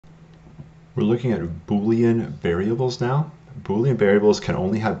We're looking at Boolean variables now. Boolean variables can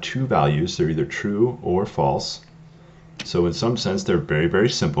only have two values. They're either true or false. So in some sense, they're very, very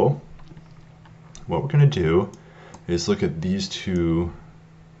simple. What we're going to do is look at these two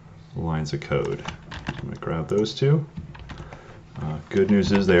lines of code. I'm going to grab those two. Good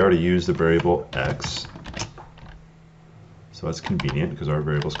news is they already use the variable x. So that's convenient because our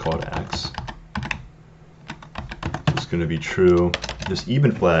variable is called x. It's going to be true. This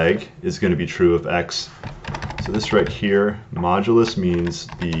even flag is going to be true if x. So this right here, modulus means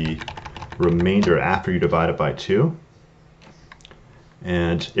the remainder after you divide it by 2.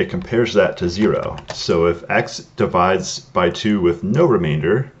 And it compares that to 0. So if x divides by 2 with no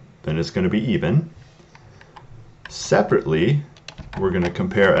remainder, then it's going to be even. Separately, we're going to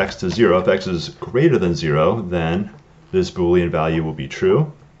compare x to 0. If x is greater than 0, then this Boolean value will be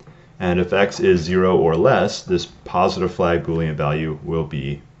true. And if x is 0 or less, this positive flag Boolean value will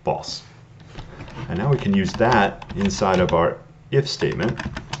be false. And now we can use that inside of our if statement.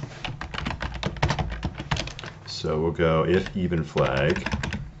 So we'll go if even flag,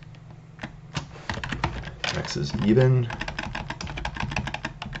 x is even,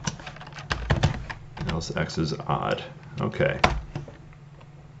 else x is odd. Okay.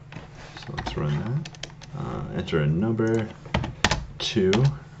 So let's run that. Enter a number, 2.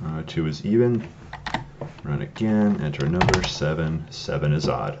 2 is even. Run again, enter a number, 7. 7 is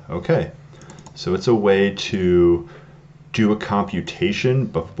odd. Okay. So it's a way to do a computation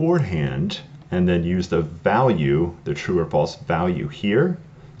beforehand and then use the value, the true or false value here.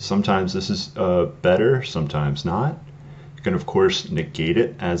 Sometimes this is better, sometimes not. You can of course negate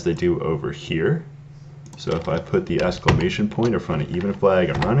it as they do over here. So if I put the exclamation point in front of even flag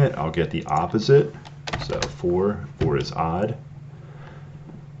and run it, I'll get the opposite. So 4 is odd.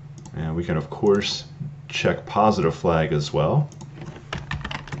 And we can of course check positive flag as well.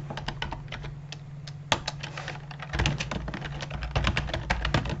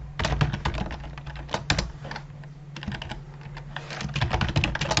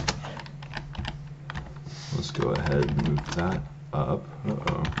 Let's go ahead and move that up.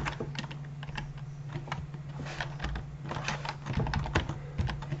 Uh-oh.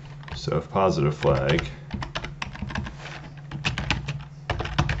 So if positive flag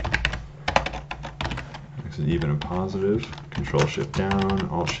x is even and positive, Control Shift down,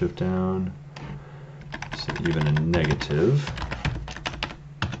 Alt Shift down, so even and negative.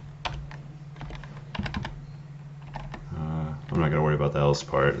 I'm not going to worry about the else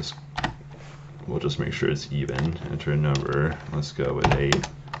part. We'll just make sure it's even. Enter a number. Let's go with 8.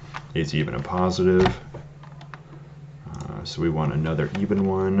 8's even and positive. So we want another even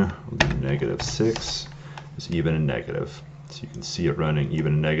one. We'll do -6. It's even and negative. So you can see it running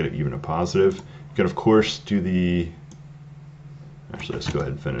even and negative, even and positive. You can of course do the... Actually, let's go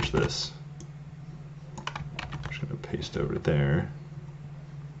ahead and finish this. I'm just going to paste over there.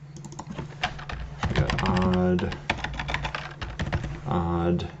 We got odd,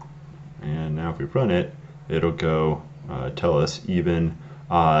 odd. And now if we run it, it'll go tell us even,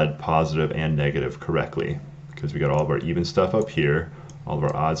 odd, positive, and negative correctly. Because we got all of our even stuff up here, all of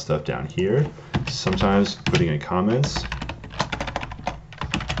our odd stuff down here. Sometimes putting in comments,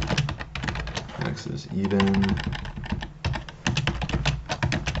 x is even,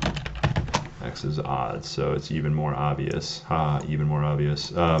 x is odd, so it's even more obvious. Even more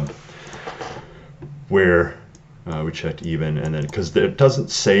obvious. Where we checked even, and then because it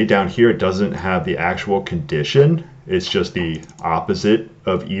doesn't say down here, it doesn't have the actual condition. It's just the opposite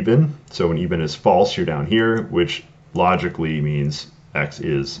of even. So when even is false, you're down here, which logically means x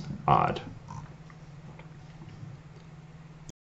is odd.